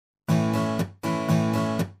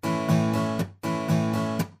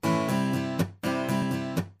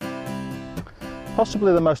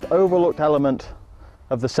Possibly the most overlooked element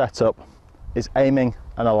of the setup is aiming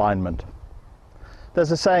and alignment.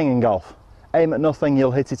 There's a saying in golf, aim at nothing,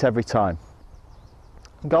 you'll hit it every time.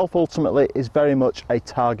 Golf ultimately is very much a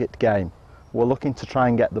target game. We're looking to try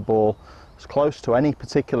and get the ball as close to any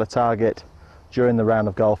particular target during the round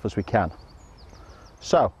of golf as we can.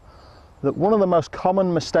 So, one of the most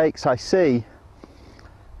common mistakes I see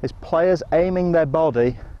is players aiming their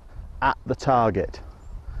body at the target.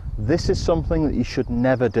 This is something that you should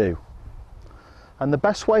never do. And the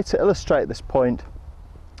best way to illustrate this point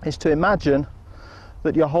is to imagine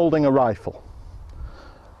that you're holding a rifle.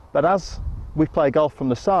 But as we play golf from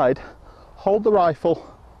the side, hold the rifle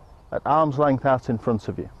at arm's length out in front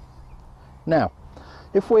of you. Now,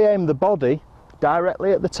 if we aim the body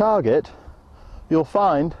directly at the target, you'll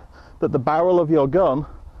find that the barrel of your gun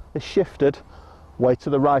is shifted way to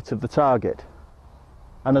the right of the target.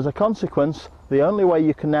 And as a consequence, the only way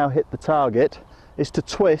you can now hit the target is to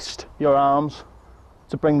twist your arms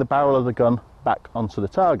to bring the barrel of the gun back onto the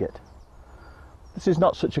target. This is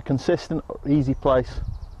not such a consistent or easy place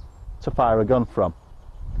to fire a gun from.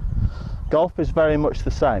 Golf is very much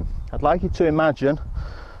the same. I'd like you to imagine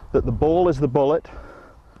that the ball is the bullet,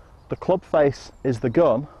 the club face is the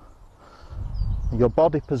gun, and your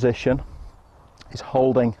body position is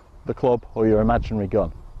holding the club or your imaginary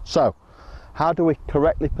gun. So, how do we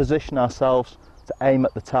correctly position ourselves to aim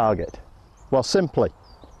at the target? Well, simply,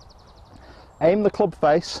 aim the club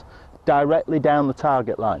face directly down the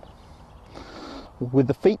target line. With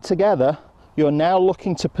the feet together, you're now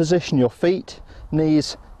looking to position your feet,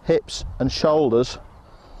 knees, hips and shoulders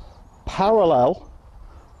parallel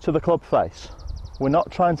to the club face. We're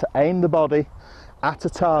not trying to aim the body at a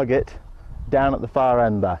target down at the far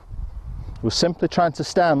end there. We're simply trying to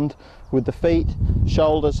stand with the feet,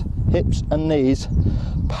 shoulders, hips and knees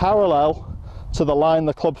parallel to the line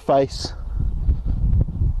the club face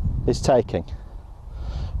is taking.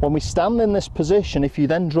 When we stand in this position, if you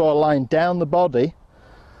then draw a line down the body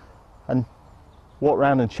and walk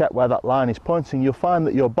around and check where that line is pointing, you'll find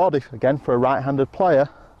that your body, again for a right-handed player,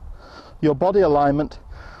 your body alignment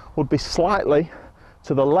would be slightly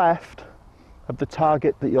to the left of the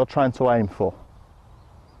target that you're trying to aim for.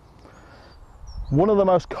 One of the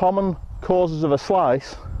most common causes of a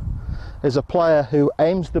slice is a player who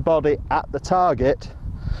aims the body at the target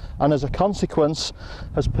and as a consequence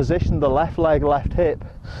has positioned the left leg, left hip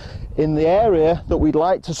in the area that we'd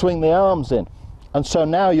like to swing the arms in. And so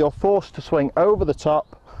now you're forced to swing over the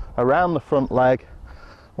top, around the front leg,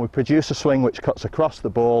 and we produce a swing which cuts across the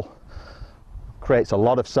ball, creates a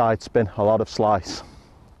lot of side spin, a lot of slice.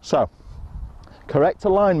 So, correct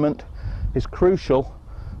alignment is crucial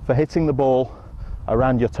for hitting the ball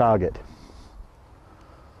around your target.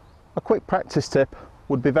 A quick practice tip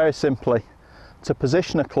would be very simply to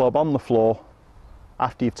position a club on the floor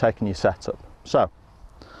after you've taken your setup. So,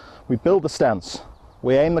 we build the stance,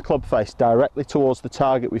 we aim the club face directly towards the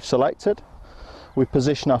target we've selected, we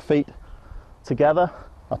position our feet together,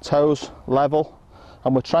 our toes level,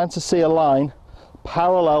 and we're trying to see a line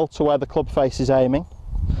parallel to where the club face is aiming,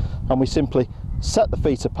 and we simply set the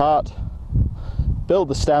feet apart, build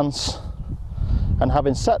the stance, and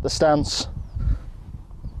having set the stance,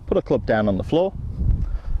 put a club down on the floor.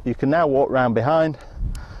 You can now walk round behind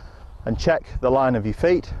and check the line of your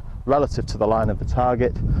feet relative to the line of the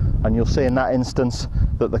target, and you'll see in that instance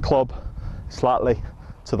that the club is slightly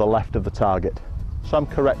to the left of the target. So I'm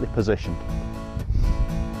correctly positioned.